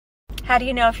How do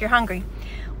you know if you're hungry?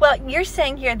 Well, you're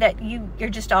saying here that you're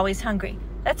just always hungry.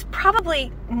 That's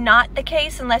probably not the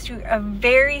case unless you're a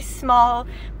very small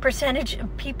percentage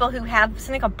of people who have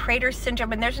something called Prader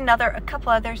syndrome, and there's a couple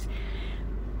others.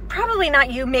 Probably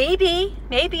not you. Maybe.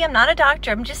 I'm not a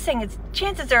doctor. I'm just saying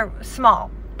chances are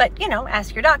small. But,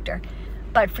 ask your doctor.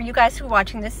 But for you guys who are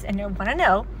watching this and want to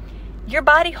know, your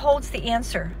body holds the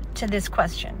answer to this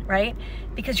question, right?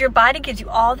 Because your body gives you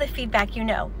all the feedback you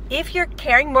know. If you're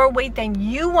carrying more weight than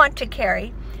you want to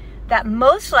carry, that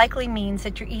most likely means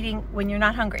that you're eating when you're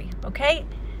not hungry, okay?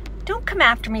 Don't come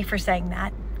after me for saying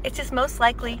that. It's just most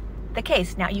likely the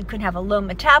case. Now, you can have a low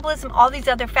metabolism, all these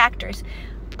other factors,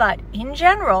 but in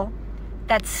general,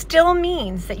 that still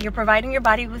means that you're providing your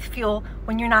body with fuel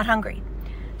when you're not hungry.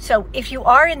 So if you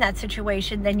are in that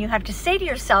situation, then you have to say to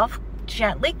yourself,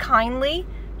 gently, kindly,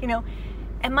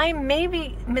 am I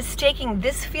maybe mistaking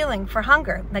this feeling for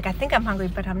hunger? Like, I think I'm hungry,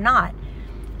 but I'm not.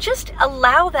 Just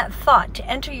allow that thought to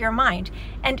enter your mind.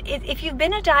 And if you've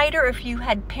been a dieter, or if you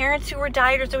had parents who were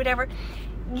dieters or whatever,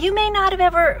 you may not have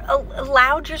ever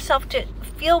allowed yourself to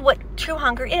feel what true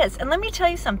hunger is. And let me tell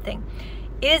you something.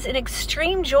 It is an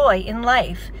extreme joy in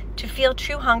life to feel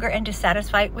true hunger and to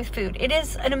satisfy it with food. It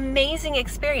is an amazing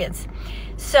experience.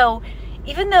 So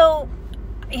even though,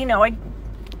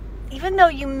 even though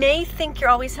you may think you're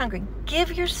always hungry,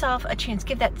 give yourself a chance.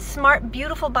 Give that smart,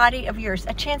 beautiful body of yours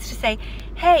a chance to say,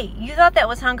 hey, you thought that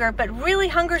was hunger, but really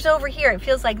hunger's over here. It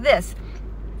feels like this.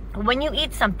 When you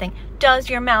eat something, does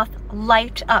your mouth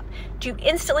light up? Do you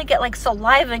instantly get like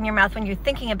saliva in your mouth when you're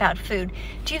thinking about food?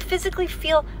 Do you physically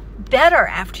feel better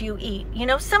after you eat?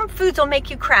 Some foods will make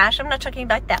you crash. I'm not talking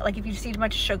about that, like if you just eat a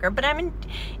bunch of sugar, but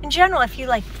in general, if you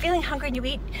like feeling hungry and you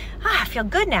eat, I feel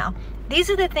good now. These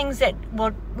are the things that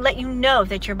will let you know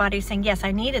that your body's saying, yes,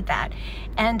 I needed that.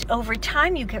 And over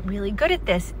time, you get really good at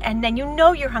this. And then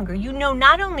you're hungry.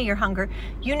 Not only your hunger,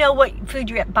 what food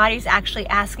your body's actually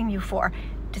asking you for.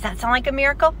 Does that sound like a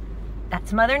miracle?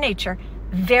 That's Mother Nature.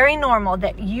 Very normal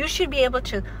that you should be able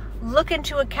to look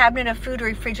into a cabinet of food or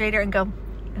refrigerator and go,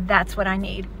 that's what I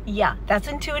need. Yeah, that's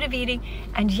intuitive eating.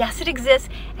 And yes, it exists.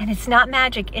 And it's not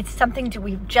magic. It's something that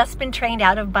we've just been trained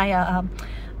out of by a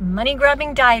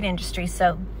money-grubbing diet industry.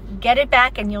 So get it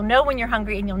back and you'll know when you're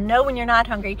hungry and you'll know when you're not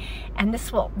hungry. And this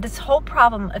whole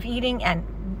problem of eating and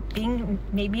being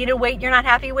maybe at a weight you're not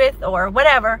happy with or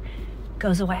whatever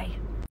goes away.